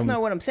stadium. No, that's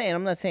not what I'm saying.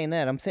 I'm not saying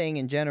that. I'm saying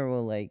in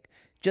general, like,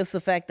 just the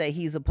fact that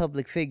he's a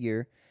public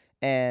figure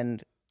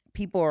and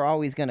people are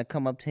always going to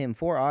come up to him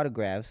for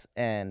autographs,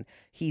 and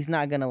he's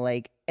not going to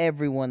like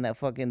everyone that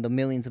fucking the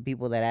millions of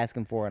people that ask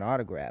him for an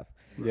autograph.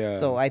 Yeah.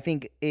 So I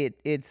think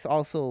it's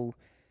also,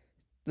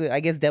 I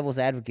guess, devil's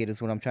advocate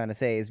is what I'm trying to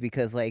say, is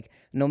because, like,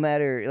 no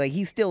matter, like,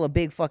 he's still a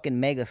big fucking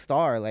mega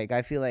star. Like,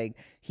 I feel like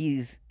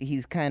he's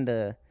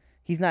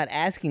not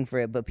asking for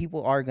it, but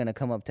people are gonna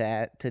come up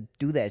to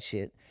do that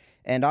shit.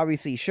 And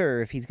obviously,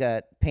 sure, if he's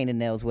got painted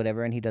nails,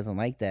 whatever, and he doesn't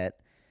like that,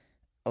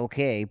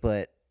 okay,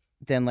 but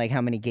then, like,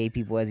 how many gay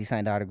people has he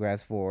signed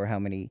autographs for? How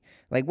many,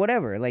 like,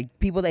 whatever, like,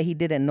 people that he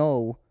didn't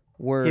know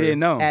were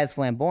as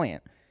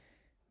flamboyant.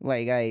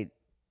 Like,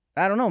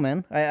 I don't know,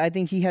 man. I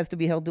think he has to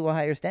be held to a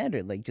higher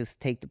standard. Like,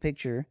 just take the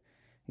picture.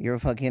 You're a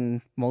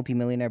fucking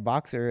multimillionaire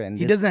boxer, and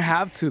he doesn't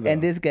have to, though.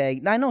 And this guy,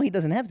 I know he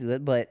doesn't have to,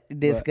 but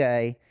this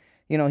guy,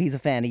 you know, he's a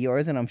fan of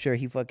yours, and I'm sure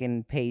he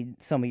fucking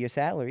paid some of your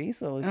salary.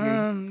 So,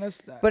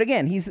 if but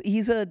again, he's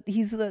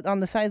on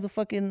the size of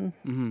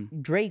fucking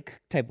Drake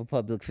type of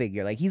public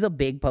figure. Like, he's a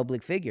big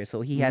public figure, so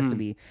he has to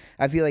be.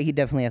 I feel like he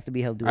definitely has to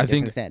be held to a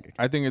different standard.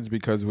 I think it's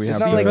because we it's have.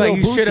 Not to, like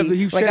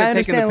you should have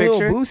taken the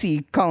picture. Lil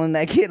Boosie calling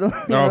that kid.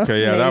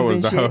 Okay, yeah, that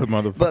was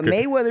motherfucker. But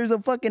Mayweather's a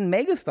fucking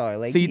megastar.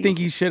 Like, so you think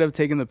he should have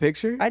taken the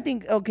picture? I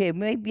think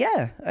maybe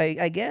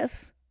I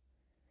guess.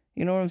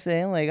 You know what I'm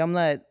saying? Like, I'm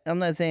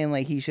not saying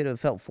like he should have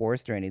felt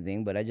forced or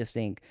anything, but I just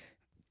think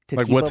to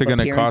like, keep what's up it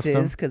gonna cost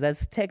him? Because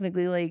that's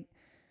technically, like,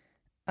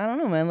 I don't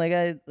know, man. Like,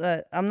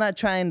 I'm not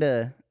trying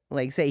to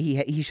like say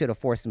he should have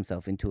forced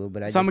himself into it,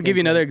 but I'm gonna give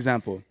you another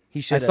example. I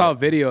saw a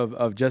video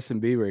of Justin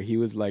Bieber. He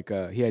was like,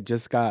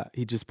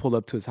 he just pulled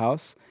up to his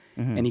house.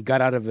 And he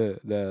got out of the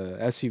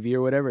SUV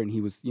or whatever, and he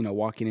was, you know,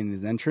 walking in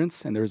his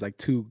entrance, and there was like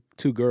two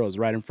girls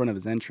right in front of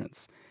his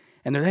entrance,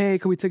 and they're like, "Hey,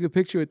 can we take a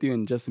picture with you?"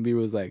 And Justin Bieber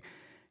was like,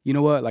 "You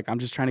know what? Like, I'm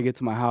just trying to get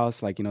to my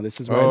house. Like, you know, this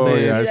is where I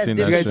live." Yeah, I've seen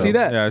that. Did you guys see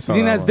that? Yeah, I saw I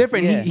think that that's one.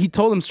 different. Yeah. He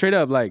told him straight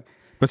up, like,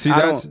 but see,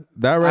 that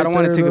right I don't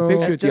want to take though, a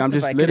picture with you. I'm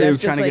just literally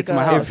trying to get to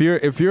my house.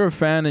 If you're a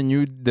fan and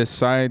you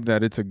decide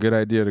that it's a good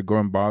idea to go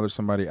and bother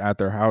somebody at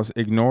their house,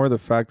 ignore the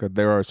fact that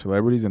there are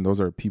celebrities and those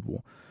are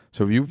people.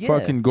 So if you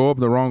fucking go up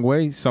the wrong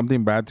way,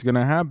 something bad's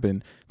gonna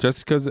happen.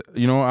 Just because,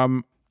 you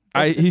know,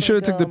 he should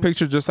have took the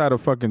picture just out of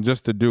fucking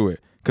just to do it.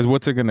 Because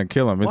what's it gonna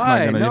kill him? It's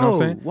not gonna. You know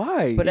what I'm saying?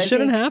 Why? But he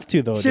shouldn't have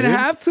to though. Shouldn't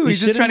have to. He's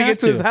just trying to get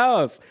to his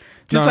house.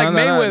 Just like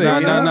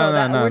Mayweather.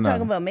 No. We're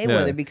talking about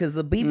Mayweather because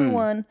the Bieber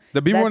one.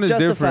 The Bieber one is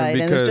different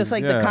because and it's just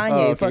like the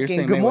Kanye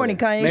fucking "Good morning,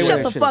 Kanye."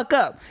 Shut the fuck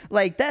up.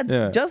 Like, that's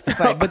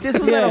justified. But this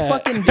was at a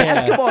fucking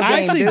basketball game.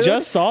 I actually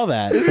just saw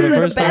that for the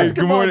first time.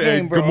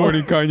 Good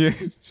morning,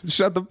 Kanye.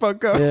 Shut the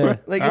fuck up. Yeah.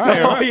 Like,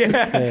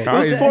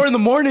 it was 4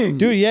 a.m,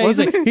 dude. Yeah,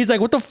 he's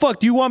like, what the fuck?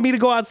 Do you want me to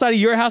go outside of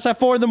your house at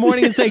 4 a.m.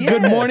 and say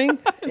good morning?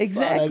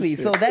 Exactly.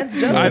 So that's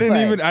justified.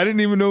 I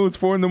didn't even know it was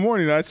 4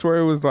 a.m. I swear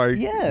it was like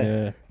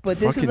But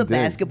this is a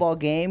basketball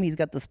game. He's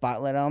got the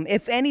spotlight on him.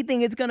 If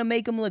anything, it's gonna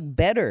make him look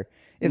better.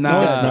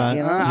 No, it's not.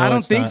 You know? I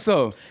don't think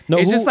so. No,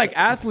 it's just like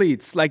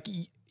athletes. Like,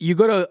 you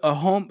go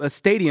to a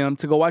stadium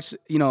to go watch,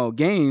 you know,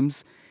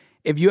 games.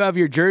 If you have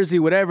your jersey,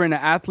 whatever, and an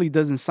athlete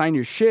doesn't sign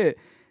your shit,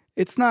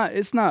 it's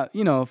not,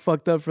 you know,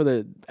 fucked up for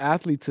the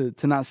athlete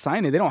to not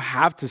sign it. They don't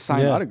have to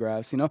sign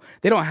autographs, you know.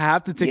 They don't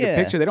have to take a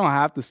picture. They don't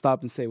have to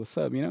stop and say what's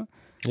up, you know.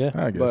 Yeah,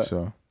 I guess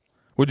so.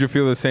 Would you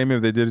feel the same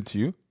if they did it to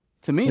you?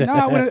 To me, no,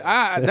 I wouldn't.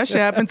 That shit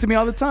happened to me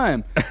all the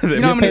time.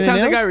 You know how many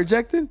times I got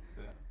rejected?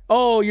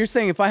 Oh, you're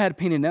saying if I had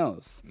painted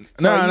nails?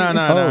 No.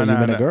 You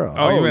meant a girl.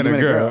 Oh, you meant a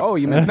girl. Oh,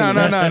 you meant no.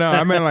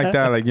 I meant like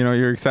that. Like, you know,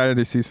 you're excited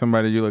to see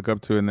somebody you look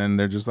up to, and then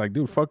they're just like,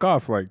 dude, fuck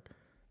off. Like,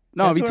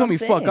 no, if he told me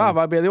fuck off,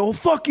 I'd be like, oh,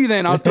 fuck you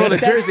then. I'll throw the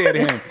jersey at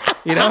him.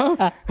 You know?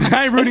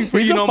 I ain't rooting for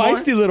you no more. He's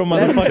a feisty little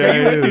motherfucker.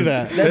 You would do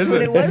that. That's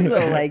what it was,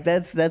 though. Like,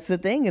 that's the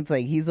thing. It's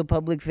like, he's a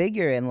public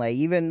figure. And, like,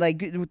 even,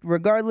 like,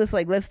 regardless,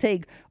 like, let's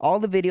take all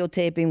the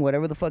videotaping,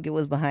 whatever the fuck it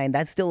was behind,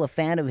 that's still a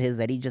fan of his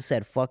that he just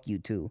said fuck you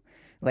to.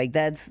 Like,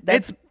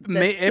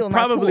 it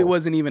probably cool.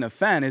 wasn't even a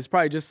fan. It's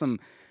probably just some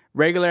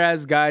regular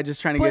ass guy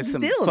just trying to get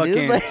some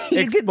fucking like,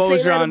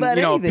 exposure on,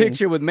 you know, a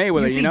picture with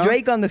Mayweather. You see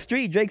Drake on the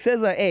street. Drake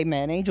says, "Hey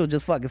man, Angel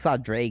just fucking saw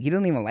Drake. He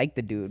doesn't even like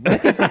the dude."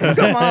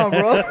 Come on,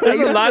 bro.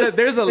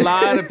 There's a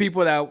lot of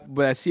people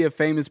that see a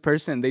famous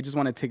person, they just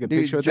want to take a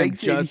picture with them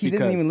just he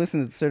because. Didn't even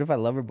listen to Certified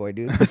Lover Boy,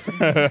 dude.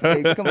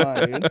 Like, come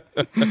on,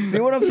 dude. See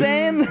what I'm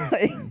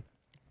saying?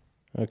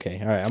 Okay,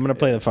 all right. I'm gonna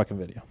play the fucking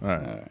video. All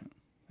right.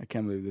 I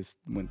can't believe this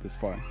went this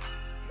far.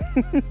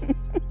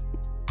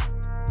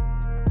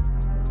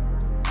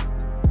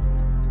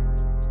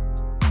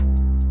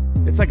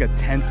 It's like a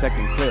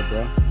 10-second clip,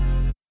 bro.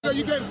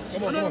 You can't.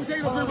 I'm not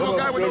taking a real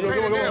guy with no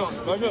painted nails.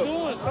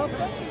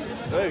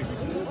 Hey.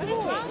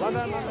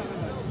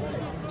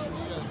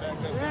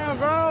 Damn,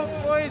 bro.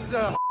 Wait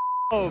the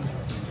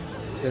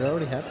Did it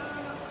already happen?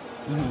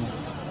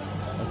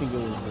 I think it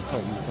was the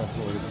part you fast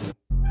forwarded to.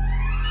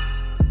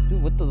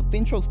 Dude, what the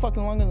intro's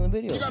fucking longer than the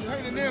video. You got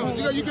painted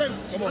nails. You can't.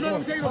 I'm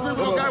not taking a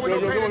real guy with no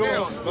painted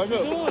nails.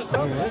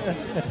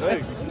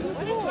 Hey.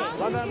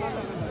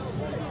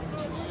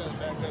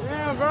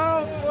 Damn,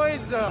 bro.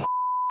 Wait the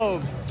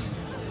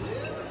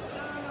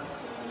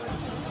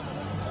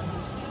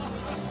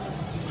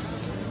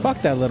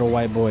Fuck that little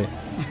white boy.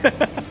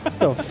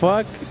 The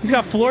fuck? He's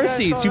got floor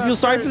seats. You feel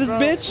sorry for this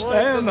bitch?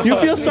 You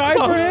feel sorry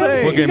for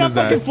him? What game is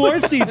that? He's got fucking floor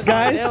seats,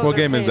 guys. What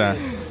game is that?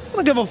 I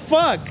don't give a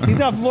fuck. He's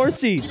got floor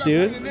seats,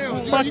 dude.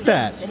 Fuck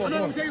that. I'm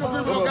not taking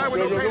a real guy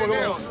with no painted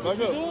nails.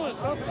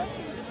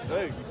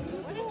 Hey.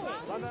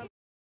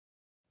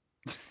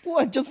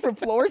 What, just for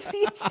floor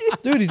seats,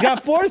 dude? Dude, he's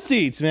got floor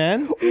seats,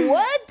 man.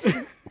 What?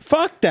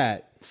 Fuck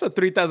that. It's a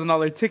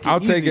 $3,000 ticket. I'll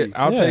take Easy. it.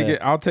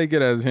 I'll take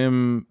it as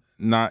him.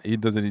 Not he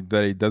doesn't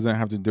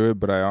have to do it,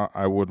 but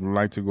I would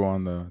like to go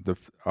on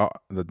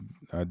the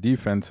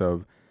defense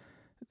of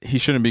he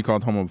shouldn't be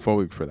called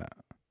homophobic for that.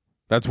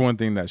 That's one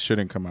thing that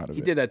shouldn't come out of it.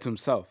 He did that to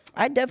himself.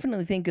 I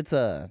definitely think it's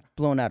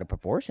blown out of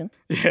proportion.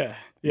 Yeah,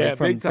 Like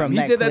big time.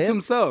 He did that to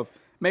himself.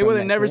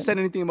 Mayweather never said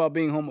anything about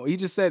being homo. He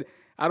just said,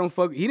 I don't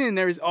fuck. He didn't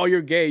never say, oh,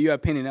 you're gay, you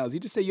have painted nails. He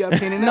just said, you have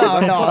painted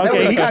nails. No.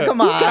 Okay,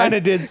 Come on. He kind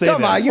of did say that.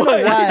 Come on, you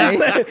know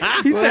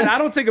why? He said, I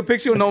don't take a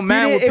picture with no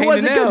man with painted nails. It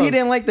wasn't because he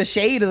didn't like the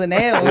shade of the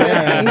nails,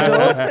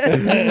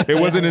 Angel. It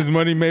wasn't his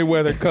Money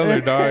Mayweather color,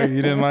 dog.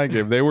 He didn't like it.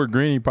 If they were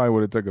green, he probably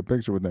would have took a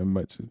picture with them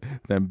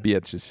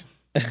bitches.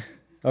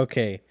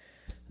 Okay.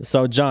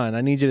 So, John,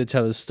 I need you to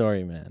tell this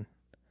story, man.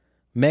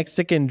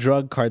 Mexican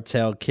drug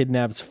cartel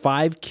kidnaps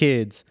 5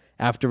 kids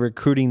after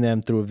recruiting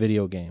them through a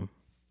video game.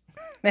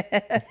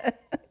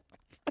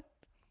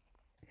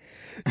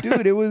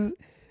 Dude, it was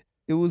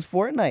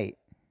Fortnite.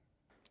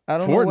 I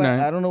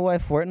don't know why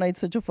Fortnite's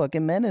such a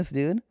fucking menace,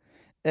 dude.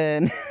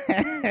 And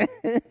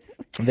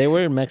they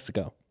were in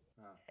Mexico.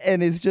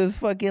 And it's just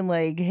fucking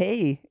like,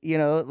 hey, you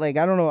know, like,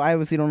 I don't know. I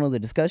obviously don't know the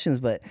discussions,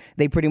 but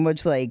they pretty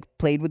much like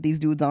played with these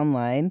dudes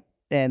online,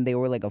 and they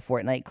were like a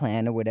Fortnite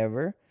clan or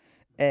whatever.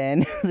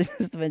 And it's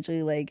just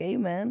eventually like, hey,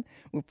 man,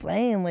 we're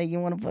playing. Like, you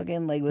want to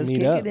fucking, like, let's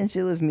kick it and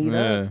shit. Let's meet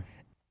up.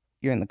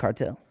 You're in the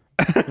cartel.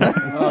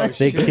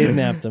 They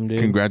kidnapped them, dude.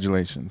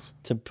 Congratulations.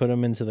 To put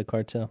them into the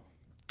cartel.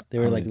 They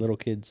were like little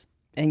kids.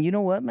 And you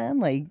know what, man?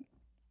 Like,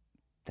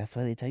 that's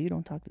why they tell you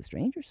don't talk to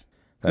strangers.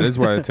 That is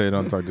why I tell you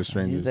don't talk to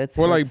strangers. Dude,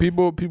 or like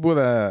people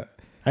that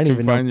I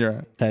didn't even find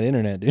know that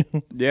internet, dude.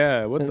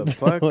 Yeah, what the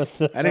fuck? I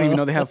didn't even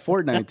know they have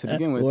Fortnite to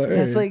begin with.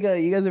 That's like,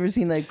 you guys ever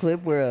seen that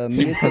clip where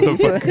Mia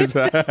Khalifa?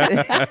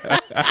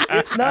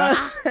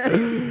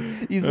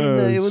 You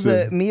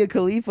seen Mia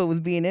Khalifa was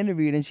being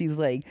interviewed, and she's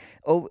like,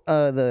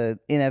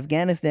 in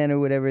Afghanistan or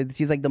whatever,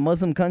 she's like, the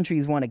Muslim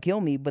countries want to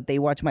kill me, but they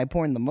watch my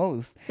porn the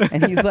most.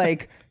 And he's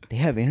like, they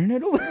have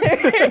internet over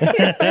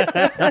there.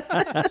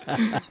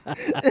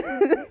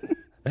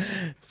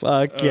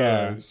 Fuck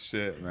yeah. Oh,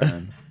 shit,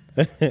 man.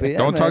 Yeah,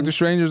 don't talk to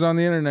strangers on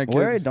the internet, kids.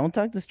 Word, don't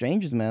talk to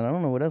strangers, man. I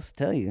don't know what else to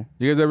tell you.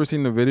 You guys ever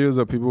seen the videos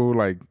of people who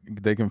like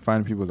they can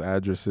find people's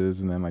addresses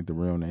and then like the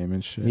real name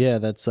and shit? Yeah,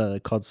 that's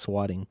called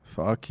swatting.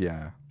 Fuck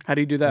yeah. How do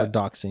you do that? Or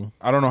doxing.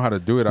 I don't know how to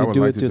do it. I would do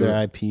like it to through do their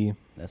it. IP.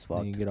 That's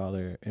fucked. You get all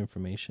their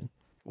information.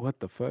 What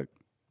the fuck?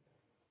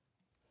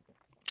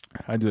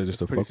 I do that just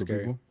to fuck with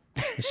people.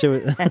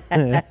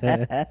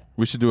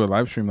 We should do a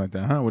live stream like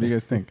that, huh? What do you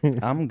guys think?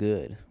 I'm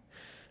good.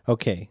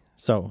 Okay,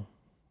 so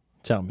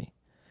tell me,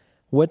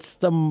 what's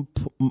the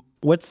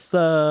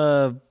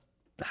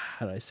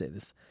how do I say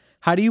this?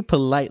 How do you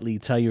politely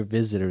tell your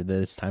visitor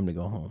that it's time to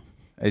go home?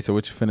 Hey, so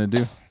what you finna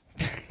do?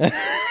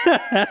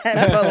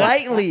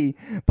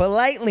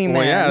 politely, man.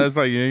 Well, yeah, that's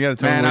like you gotta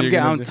tell me.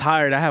 Man, I'm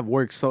tired. I have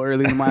work so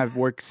early. I have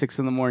work 6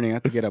 a.m. I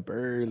have to get up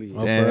early.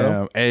 Oh,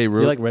 damn. Hey, you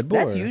like Red Bull?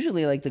 That's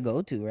usually like the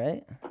go-to,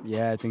 right?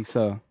 Yeah, I think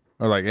so.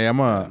 Or like, hey,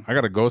 I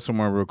gotta go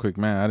somewhere real quick,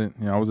 man.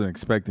 I wasn't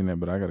expecting it,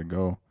 but I gotta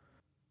go.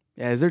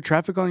 Yeah, is there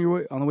traffic on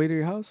the way to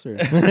your house? Or?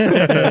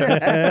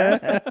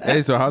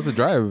 Hey, so how's the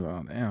drive?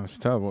 Oh, damn, it's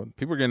tough. Well,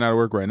 people are getting out of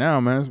work right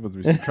now, man. It's supposed to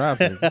be some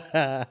traffic.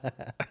 I'm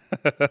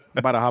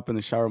about to hop in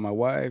the shower with my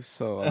wife.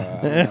 So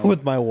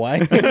with my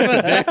wife? Hey,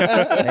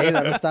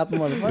 that'll stop the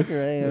motherfucker,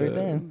 right?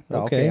 Everything.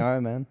 Okay, all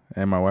right, man.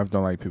 And my wife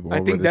don't like people.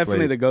 I think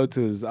definitely the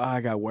go-to is, I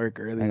got work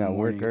early.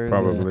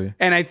 Probably. Yeah.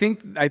 And I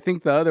think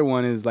the other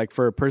one is like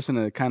for a person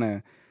to kind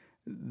of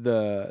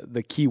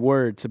the key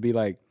word to be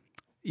like,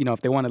 you know,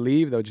 if they want to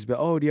leave, they'll just be,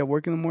 oh, do you have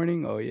work in the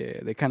morning? Oh, yeah.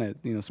 They kind of,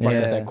 spark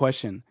that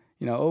question.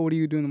 you know, oh, what do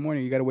you do in the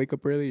morning? You got to wake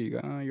up early. You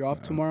go, you're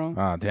off tomorrow.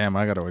 Ah, damn,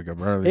 I got to wake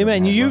up early. Hey,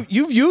 man, you've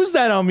used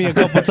that on me a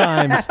couple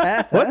times.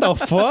 What the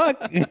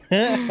fuck?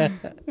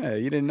 Yeah,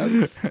 you didn't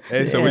notice.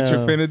 Hey, so what you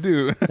finna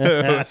do?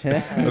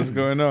 What's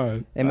going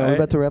on? Hey, man, we're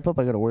about to wrap up.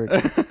 I got to work.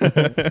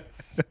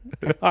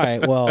 All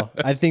right, well,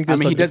 I think this. I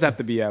mean, he does have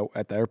to be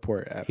at the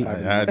airport at 5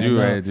 a.m. I do,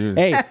 hey, dude.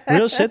 Hey,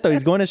 real shit, though.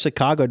 He's going to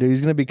Chicago, dude.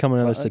 He's going to become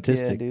another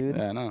statistic. Yeah, dude.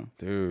 Yeah, I know.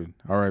 Dude,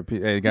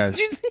 R.I.P. Hey,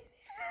 guys.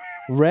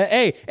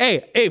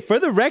 Hey, for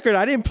the record,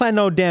 I didn't plan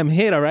no damn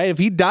hit, all right? If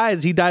he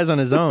dies on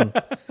his own,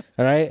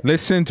 all right?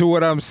 Listen to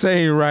what I'm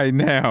saying right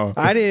now.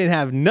 I didn't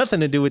have nothing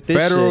to do with this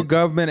Federal shit.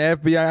 Government,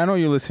 FBI. I know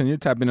you listen. You're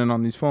tapping in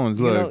on these phones.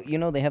 Look. You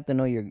know they have to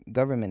know your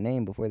government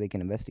name before they can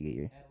investigate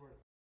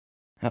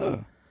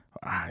you.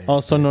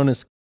 Also known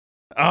as...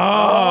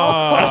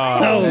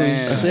 Oh,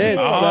 shit,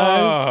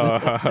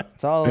 son.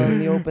 It's all in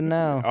the open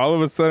now. All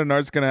of a sudden,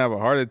 Art's going to have a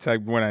heart attack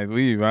when I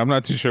leave. I'm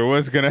not too sure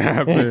what's going to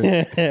happen.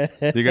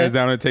 You guys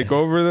down to take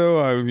over,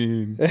 though? I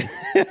mean...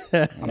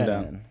 I'm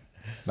down.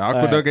 The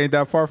aqueduct ain't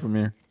that far from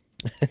here.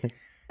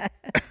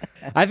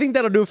 I think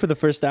that'll do it for the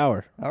first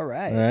hour. All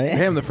right.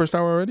 Damn, the first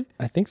hour already?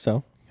 I think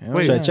so.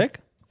 Wait, should I check?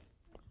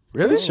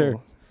 Really? Sure.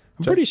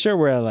 I'm pretty sure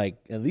we're at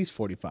at least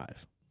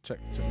 45. Check.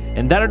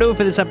 And that'll do it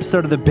for this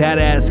episode of the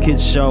Badass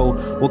Kids Show.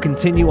 We'll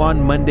continue on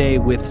Monday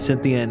with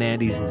Cynthia and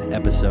Andy's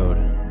episode.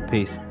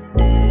 Peace.